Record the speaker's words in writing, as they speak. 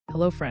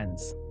Hello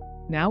friends.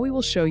 Now we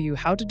will show you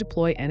how to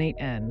deploy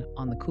n8n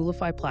on the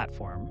Coolify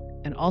platform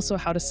and also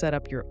how to set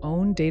up your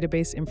own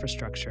database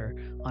infrastructure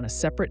on a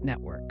separate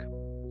network.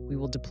 We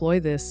will deploy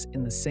this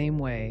in the same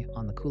way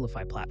on the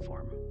Coolify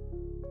platform.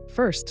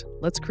 First,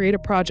 let's create a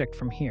project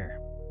from here.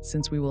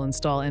 Since we will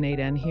install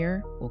n8n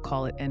here, we'll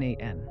call it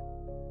n8n.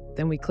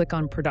 Then we click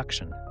on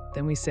Production.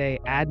 Then we say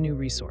Add New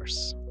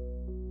Resource.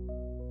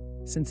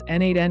 Since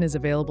n8n is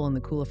available in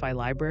the Coolify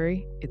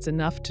library, it's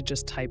enough to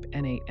just type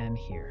n8n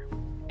here.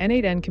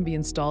 n8n can be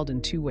installed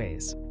in two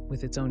ways,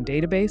 with its own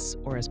database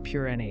or as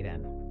pure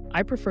n8n.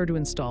 I prefer to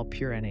install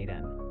pure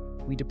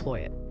n8n. We deploy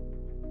it.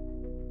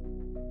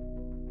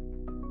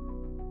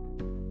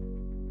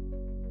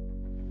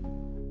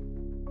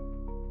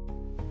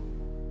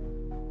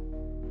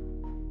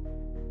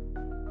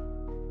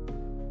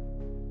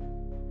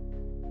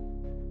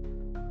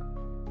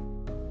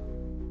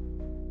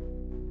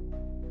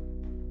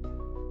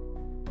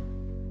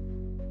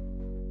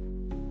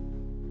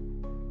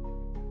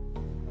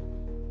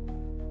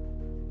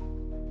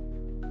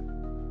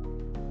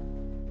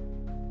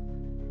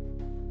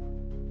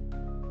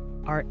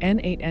 Our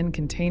n8n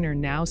container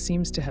now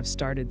seems to have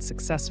started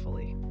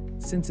successfully.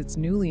 Since it's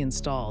newly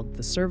installed,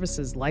 the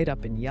services light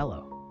up in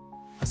yellow.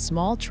 A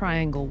small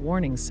triangle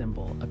warning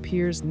symbol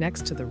appears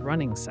next to the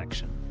running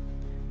section.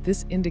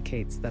 This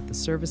indicates that the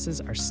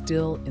services are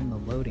still in the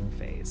loading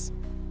phase.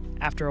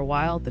 After a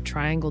while, the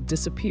triangle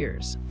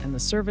disappears and the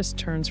service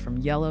turns from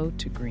yellow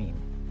to green.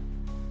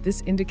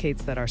 This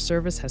indicates that our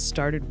service has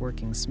started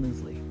working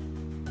smoothly.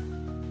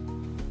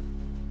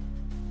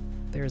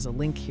 There is a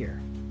link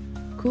here.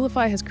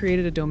 Coolify has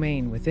created a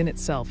domain within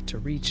itself to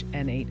reach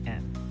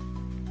n8n.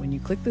 When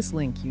you click this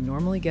link, you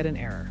normally get an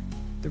error.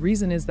 The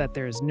reason is that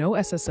there is no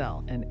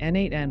SSL and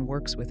n8n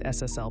works with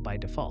SSL by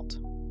default.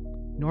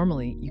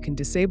 Normally, you can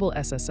disable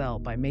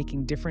SSL by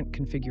making different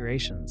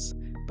configurations,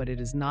 but it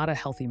is not a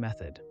healthy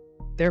method.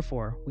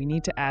 Therefore, we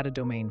need to add a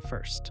domain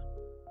first.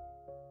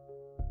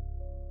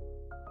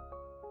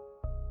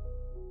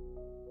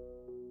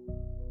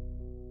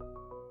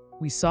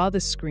 We saw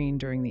this screen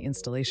during the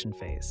installation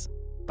phase.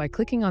 By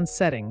clicking on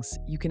Settings,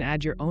 you can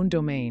add your own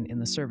domain in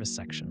the Service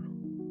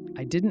section.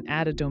 I didn't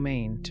add a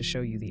domain to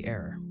show you the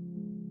error.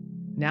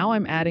 Now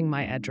I'm adding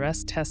my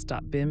address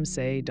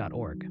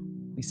test.bymsa.org.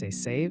 We say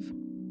Save,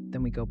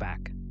 then we go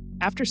back.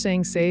 After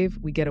saying Save,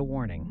 we get a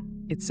warning.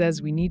 It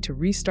says we need to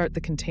restart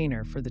the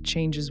container for the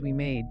changes we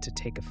made to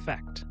take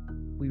effect.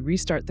 We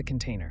restart the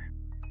container.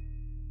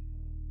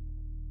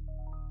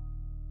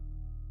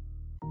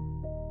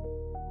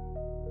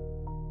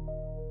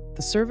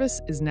 The service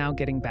is now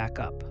getting back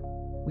up.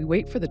 We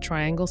wait for the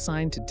triangle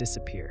sign to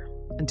disappear.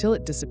 Until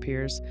it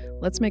disappears,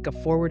 let's make a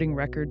forwarding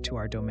record to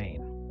our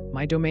domain.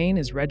 My domain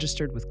is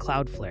registered with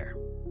Cloudflare.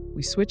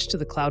 We switch to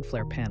the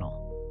Cloudflare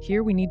panel.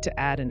 Here we need to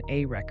add an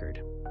A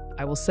record.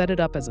 I will set it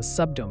up as a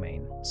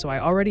subdomain, so I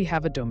already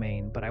have a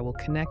domain, but I will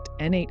connect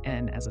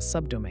n8n as a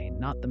subdomain,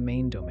 not the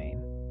main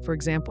domain. For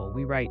example,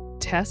 we write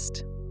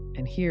test,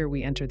 and here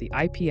we enter the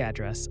IP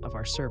address of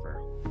our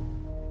server.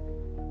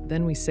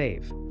 Then we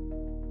save.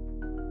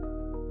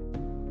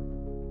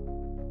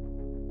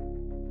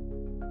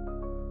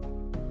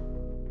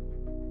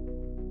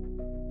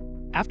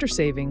 After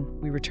saving,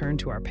 we return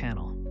to our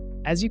panel.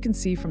 As you can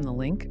see from the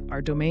link,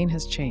 our domain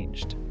has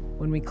changed.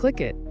 When we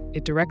click it,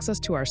 it directs us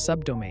to our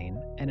subdomain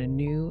and a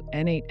new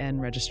n8n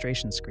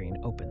registration screen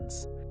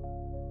opens.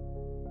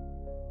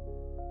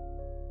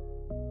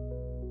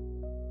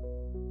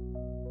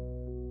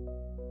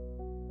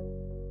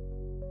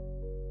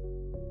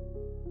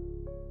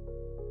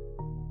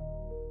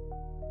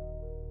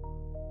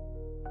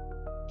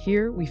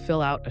 Here, we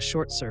fill out a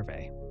short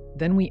survey.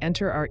 Then we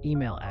enter our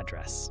email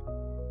address.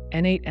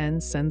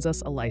 n8n sends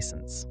us a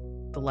license.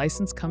 The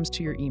license comes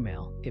to your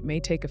email. It may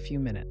take a few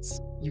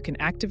minutes. You can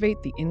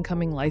activate the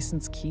incoming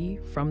license key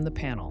from the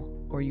panel,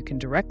 or you can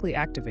directly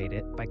activate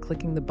it by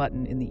clicking the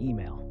button in the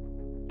email.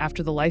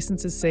 After the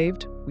license is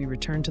saved, we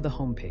return to the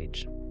home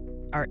page.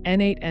 Our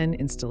n8n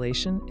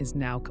installation is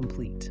now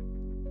complete.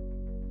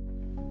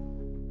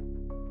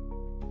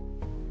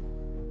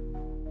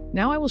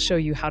 Now I will show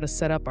you how to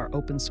set up our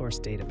open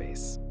source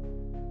database.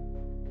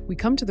 We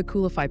come to the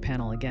Coolify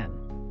panel again.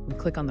 We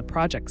click on the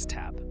Projects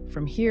tab.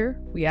 From here,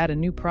 we add a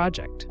new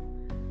project.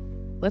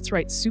 Let's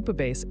write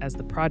SupaBase as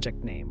the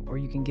project name, or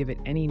you can give it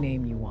any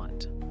name you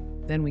want.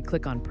 Then we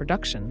click on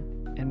Production,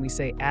 and we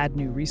say Add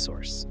New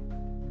Resource.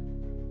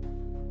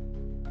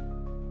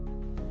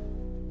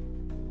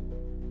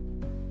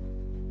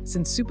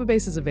 Since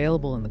SupaBase is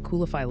available in the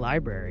Coolify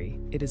library,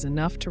 it is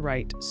enough to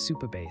write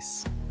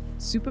SupaBase.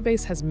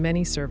 SupaBase has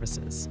many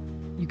services.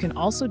 You can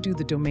also do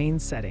the domain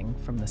setting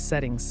from the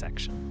Settings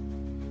section.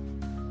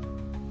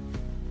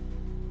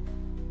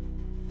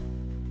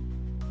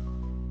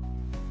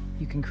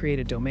 You can create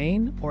a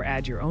domain or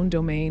add your own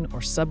domain or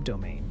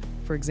subdomain.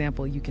 For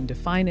example, you can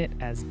define it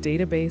as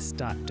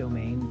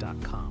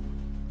database.domain.com.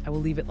 I will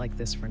leave it like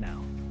this for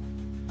now.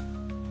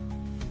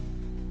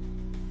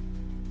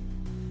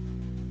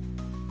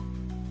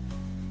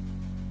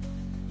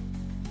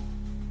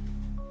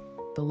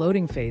 The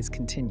loading phase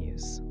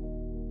continues.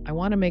 I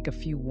want to make a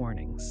few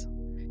warnings.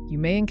 You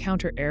may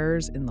encounter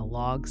errors in the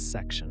logs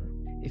section.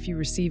 If you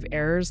receive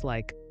errors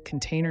like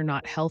container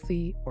not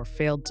healthy or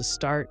failed to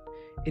start,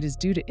 it is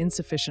due to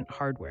insufficient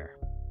hardware.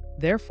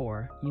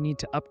 Therefore, you need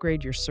to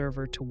upgrade your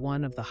server to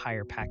one of the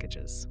higher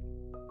packages.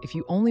 If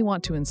you only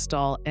want to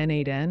install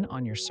n8n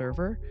on your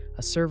server,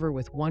 a server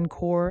with 1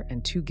 core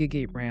and 2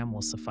 GB RAM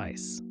will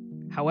suffice.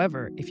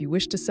 However, if you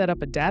wish to set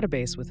up a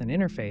database with an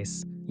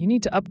interface, you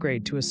need to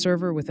upgrade to a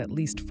server with at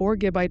least 4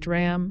 GB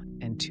RAM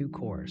and 2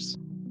 cores.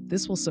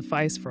 This will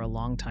suffice for a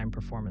long time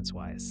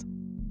performance-wise.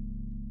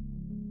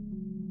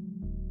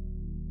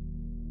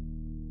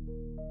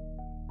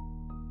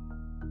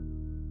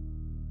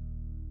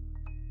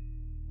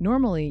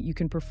 Normally, you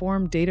can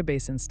perform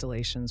database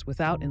installations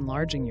without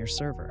enlarging your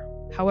server.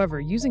 However,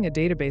 using a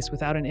database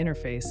without an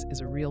interface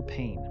is a real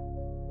pain.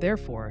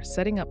 Therefore,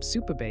 setting up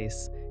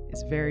SupaBase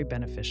is very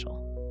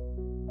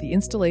beneficial. The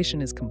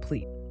installation is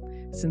complete.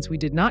 Since we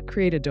did not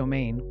create a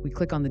domain, we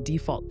click on the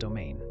default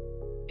domain.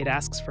 It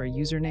asks for a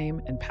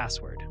username and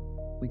password.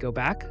 We go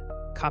back,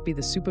 copy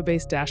the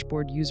SupaBase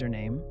dashboard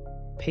username,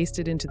 paste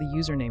it into the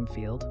username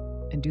field,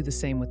 and do the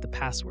same with the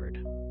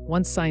password.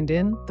 Once signed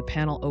in, the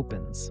panel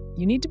opens.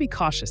 You need to be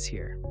cautious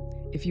here.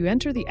 If you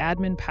enter the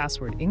admin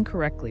password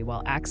incorrectly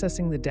while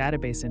accessing the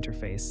database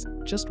interface,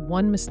 just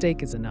one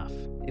mistake is enough.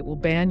 It will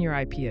ban your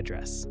IP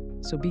address,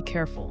 so be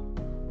careful.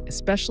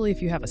 Especially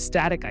if you have a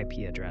static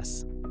IP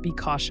address, be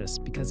cautious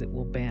because it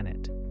will ban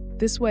it.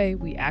 This way,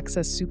 we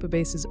access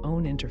SupaBase's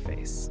own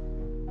interface.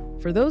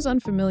 For those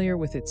unfamiliar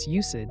with its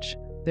usage,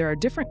 there are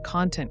different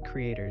content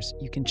creators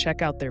you can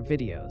check out their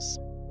videos.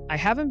 I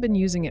haven't been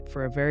using it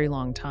for a very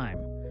long time,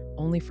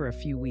 only for a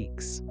few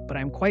weeks, but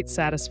I'm quite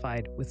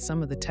satisfied with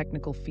some of the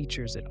technical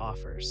features it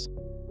offers.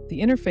 The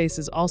interface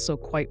is also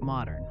quite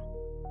modern,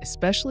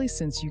 especially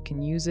since you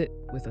can use it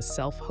with a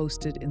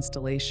self-hosted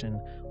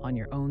installation on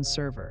your own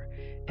server,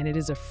 and it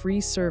is a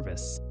free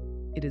service.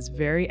 It is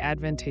very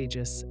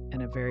advantageous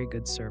and a very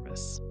good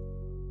service.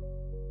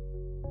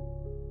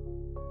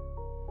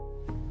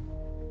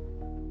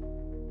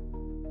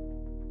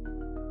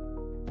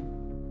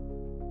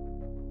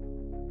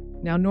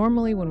 Now,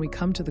 normally when we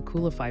come to the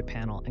Coolify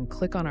panel and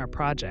click on our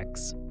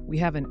projects, we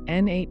have an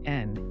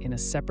n8n in a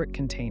separate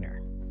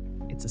container.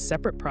 It's a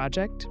separate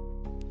project,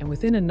 and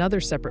within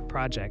another separate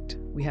project,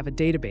 we have a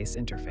database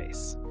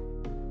interface.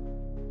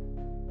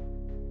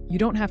 You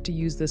don't have to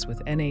use this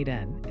with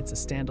n8n, it's a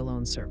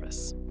standalone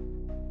service.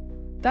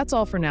 That's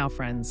all for now,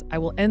 friends. I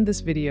will end this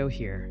video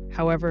here.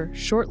 However,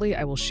 shortly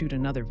I will shoot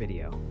another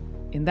video.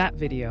 In that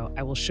video,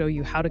 I will show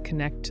you how to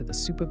connect to the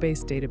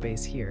SupaBase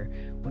database here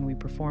when we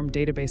perform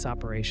database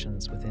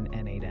operations within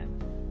n8n.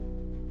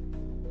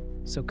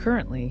 So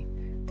currently,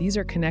 these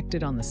are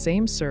connected on the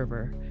same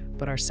server,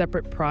 but are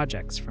separate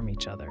projects from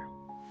each other.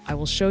 I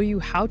will show you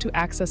how to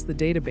access the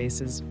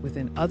databases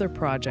within other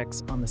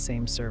projects on the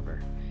same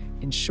server.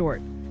 In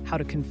short, how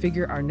to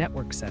configure our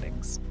network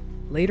settings.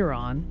 Later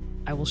on,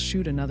 I will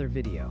shoot another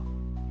video.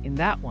 In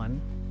that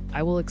one,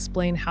 I will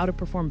explain how to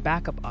perform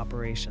backup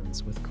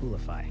operations with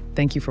Coolify.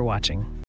 Thank you for watching.